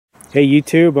Hey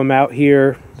YouTube, I'm out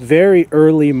here very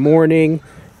early morning.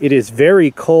 It is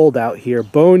very cold out here,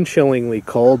 bone-chillingly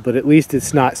cold, but at least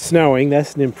it's not snowing.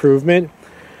 That's an improvement.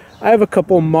 I have a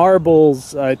couple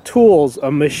marbles, tools,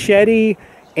 a machete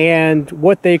and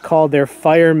what they call their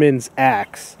fireman's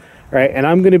axe. Right, and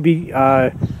I'm going to be,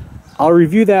 I'll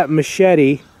review that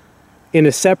machete in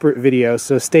a separate video,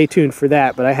 so stay tuned for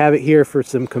that, but I have it here for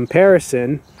some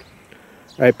comparison.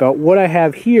 Right, but what I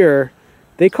have here,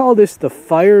 they call this the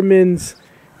fireman's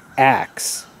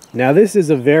axe. Now this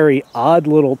is a very odd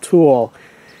little tool.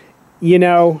 You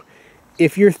know,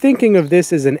 if you're thinking of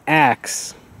this as an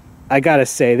axe, I gotta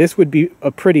say, this would be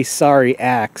a pretty sorry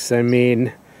axe. I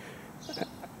mean,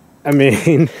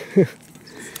 you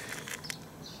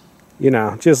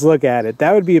know, just look at it.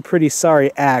 That would be a pretty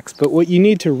sorry axe, but what you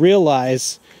need to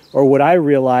realize, or what I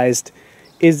realized,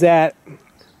 is that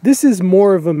this is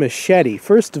more of a machete.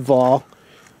 First of all,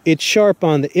 it's sharp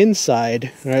on the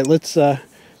inside. All right, let's, the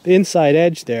inside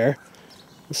edge there.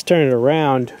 Let's turn it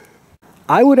around.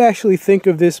 I would actually think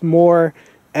of this more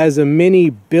as a mini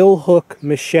Billhook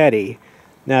Machete.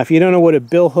 Now, if you don't know what a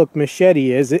Billhook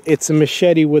Machete is, it's a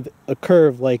machete with a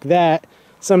curve like that.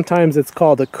 Sometimes it's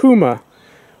called a Kuma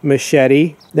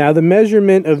machete. Now, the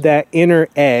measurement of that inner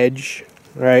edge,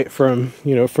 right, from,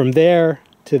 you know, from there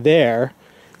to there,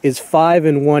 is 5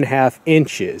 1/2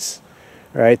 inches.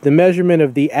 Right, the measurement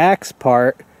of the axe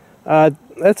part,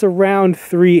 that's around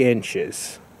 3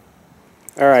 inches.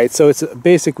 All right, so it's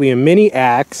basically a mini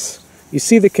axe. You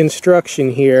see the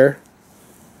construction here.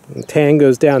 The tang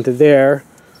goes down to there.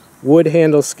 Wood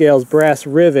handle scales, brass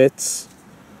rivets.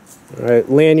 All right,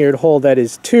 lanyard hole that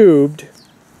is tubed.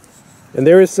 And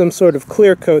there is some sort of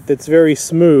clear coat that's very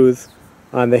smooth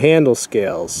on the handle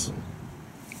scales.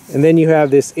 And then you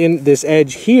have this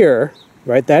edge here,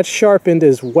 right? That's sharpened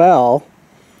as well.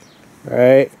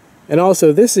 Right, and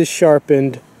also this is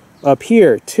sharpened up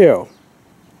here too.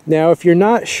 Now, if you're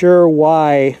not sure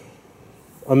why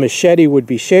a machete would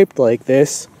be shaped like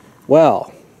this,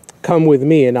 well, come with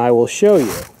me and I will show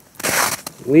you.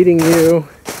 Leading you,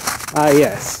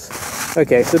 yes.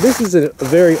 Okay, so this is a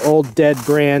very old dead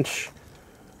branch,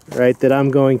 right, that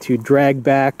I'm going to drag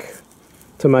back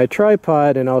to my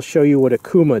tripod, and I'll show you what a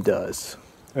Kuma does.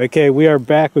 Okay, we are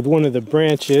back with one of the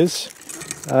branches.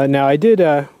 Now I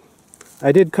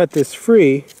did cut this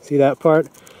free. See that part?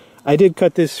 I did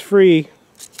cut this free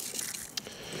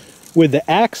with the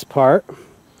axe part.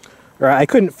 Or I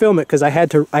couldn't film it because I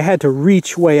had to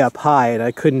reach way up high, and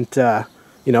I couldn't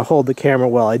you know, hold the camera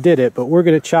while I did it. But we're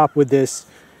going to chop with this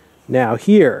now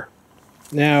here.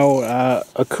 Now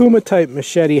a Kuma type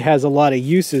machete has a lot of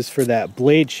uses for that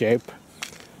blade shape.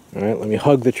 All right, let me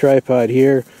hug the tripod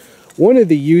here. One of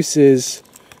the uses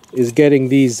is getting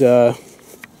these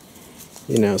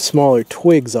you know, smaller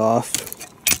twigs off,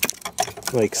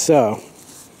 like so.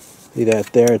 See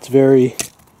that there? It's very,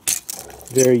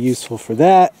 very useful for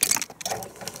that.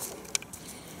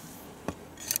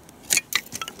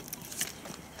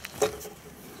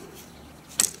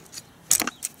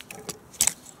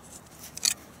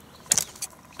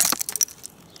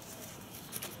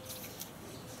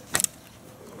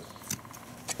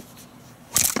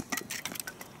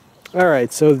 All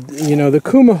right, so, you know, the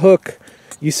Kuma hook,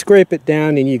 you scrape it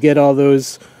down and you get all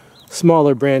those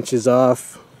smaller branches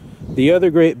off. The other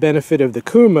great benefit of the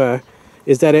Kuma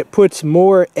is that it puts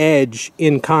more edge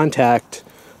in contact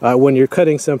when you're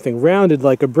cutting something rounded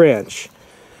like a branch.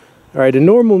 All right, a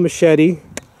normal machete,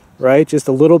 right, just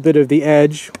a little bit of the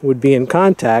edge would be in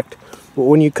contact, but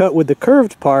when you cut with the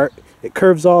curved part, it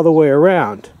curves all the way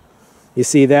around. You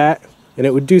see that? And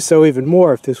it would do so even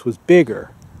more if this was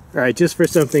bigger. All right, just for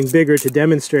something bigger to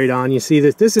demonstrate on, you see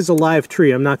that this is a live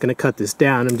tree. I'm not going to cut this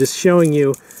down. I'm just showing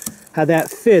you how that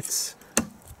fits,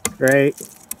 right?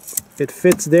 It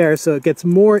fits there, so it gets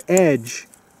more edge.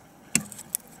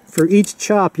 For each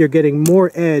chop, you're getting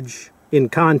more edge in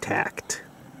contact.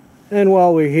 And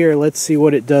while we're here, let's see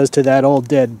what it does to that old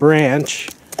dead branch.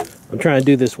 I'm trying to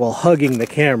do this while hugging the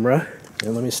camera.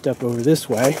 And let me step over this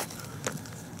way.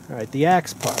 All right, the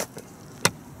axe part.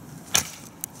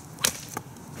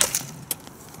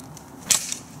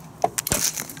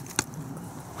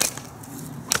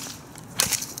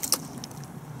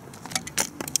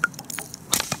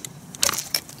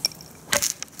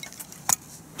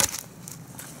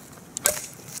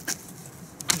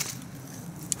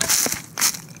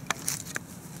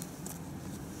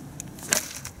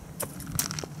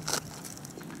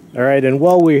 All right, and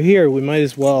while we're here, we might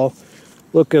as well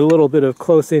look at a little bit of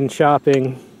close-in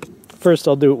chopping. First,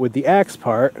 I'll do it with the axe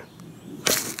part.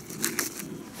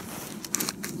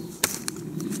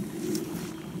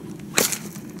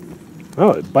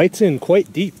 Oh, it bites in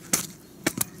quite deep.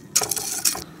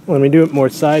 Let me do it more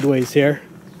sideways here.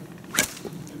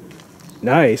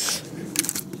 Nice.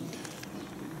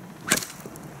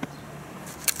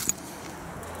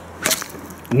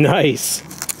 Nice.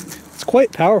 It's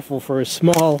quite powerful for a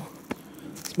small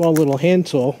little hand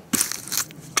tool.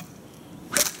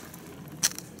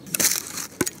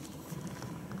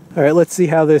 All right, let's see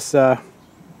how this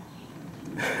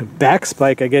back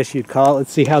spike, I guess you'd call it.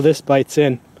 Let's see how this bites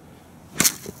in.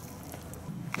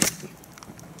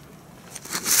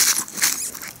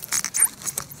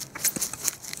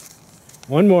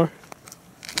 One more.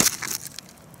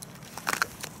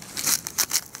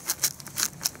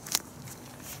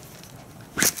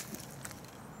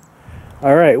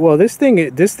 All right, well, this thing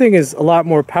is a lot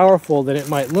more powerful than it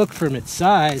might look from its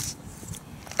size.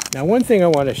 Now, one thing I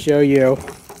want to show you,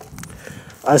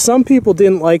 some people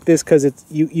didn't like this because it's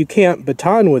you can't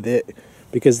baton with it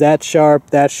because that's sharp,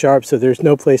 so there's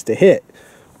no place to hit.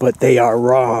 But they are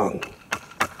wrong.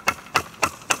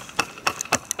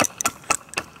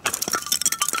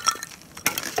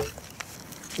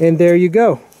 And there you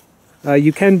go.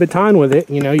 You can baton with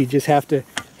it, you know, you just have to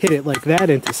hit it like that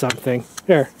into something.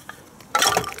 There.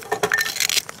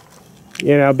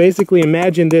 You know, basically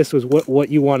imagine this was what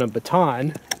you want to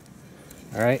baton.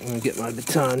 All right, I'm going to get my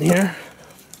baton here.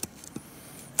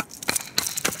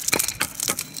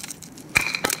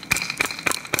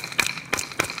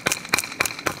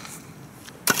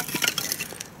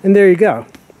 And there you go.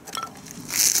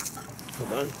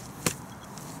 Hold on.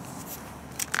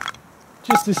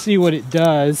 Just to see what it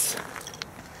does.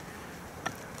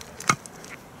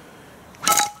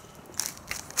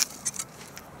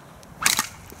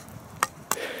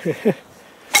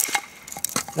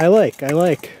 I like.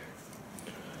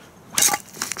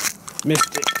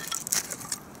 Missed it.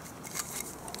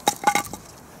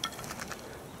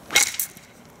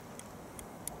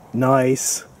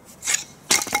 Nice.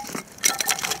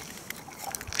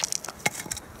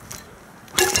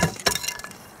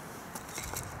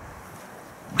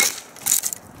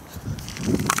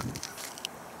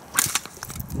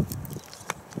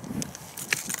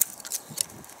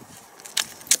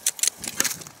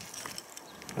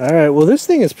 Alright, well, this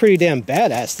thing is pretty damn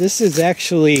badass. This is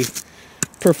actually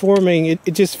performing,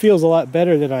 it just feels a lot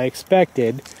better than I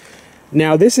expected.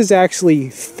 Now, this is actually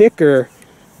thicker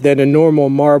than a normal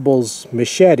marbles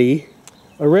machete.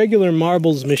 A regular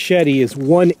marbles machete is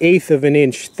 1/8 of an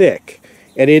inch thick,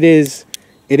 and it is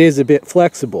a bit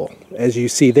flexible, as you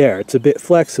see there. It's a bit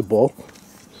flexible.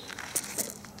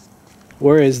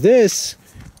 Whereas this,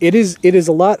 it is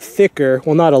a lot thicker.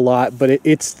 Well, not a lot, but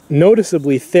it's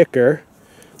noticeably thicker.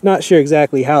 Not sure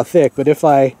exactly how thick, but if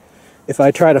I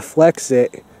try to flex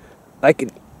it, I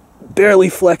can barely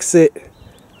flex it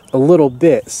a little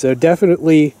bit. So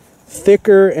definitely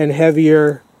thicker and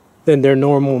heavier than their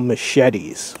normal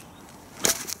machetes.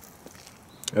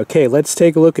 Okay, let's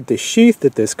take a look at the sheath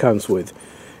that this comes with.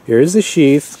 Here's the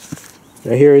sheath.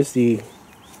 Now here is the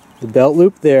belt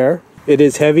loop there. It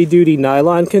is heavy duty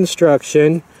nylon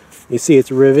construction. You see it's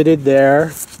riveted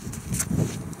there.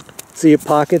 See a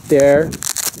pocket there.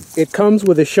 It comes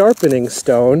with a sharpening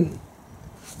stone,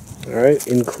 all right,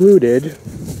 included.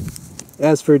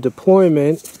 As for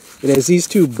deployment, it has these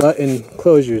two button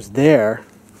closures there,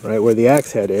 right, where the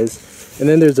axe head is, and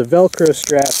then there's a Velcro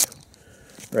strap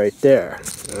right there,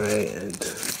 all right, and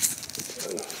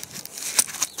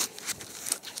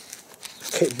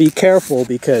be careful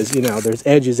because, you know, there's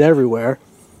edges everywhere.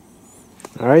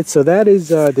 All right, so that is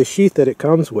the sheath that it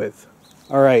comes with.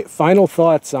 All right, final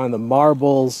thoughts on the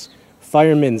Marbles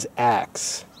Fireman's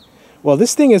axe. Well,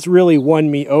 this thing has really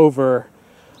won me over.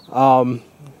 A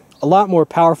lot more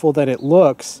powerful than it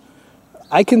looks.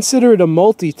 I consider it a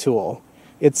multi-tool.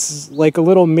 It's like a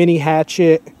little mini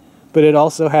hatchet, but it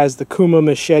also has the Kuma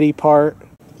machete part.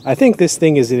 I think this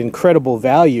thing is an incredible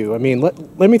value. I mean,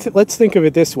 let's think of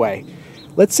it this way.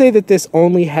 Let's say that this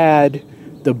only had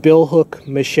the Billhook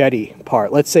Machete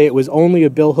part. Let's say it was only a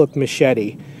Billhook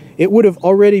Machete. It would have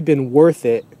already been worth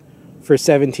it for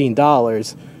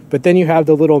 $17, but then you have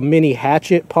the little mini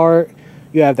hatchet part.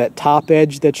 You have that top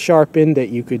edge that's sharpened that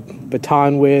you could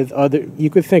baton with.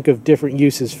 You could think of different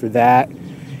uses for that.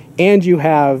 And you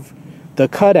have the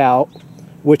cutout,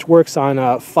 which works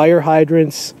on fire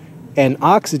hydrants and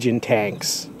oxygen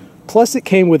tanks. Plus it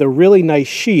came with a really nice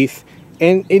sheath,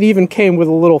 and it even came with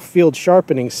a little field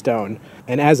sharpening stone.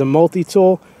 And as a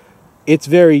multi-tool, it's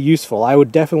very useful. I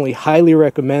would definitely highly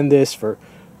recommend this for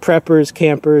preppers,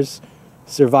 campers,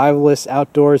 survivalists,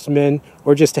 outdoorsmen,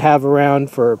 or just to have around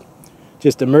for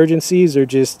just emergencies, or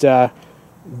just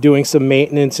doing some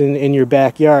maintenance in your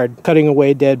backyard, cutting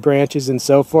away dead branches and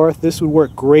so forth. This would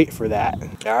work great for that.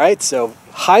 All right, so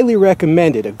highly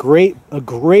recommended. A great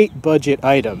budget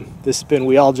item. This has been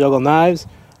We All Juggle Knives.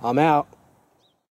 I'm out.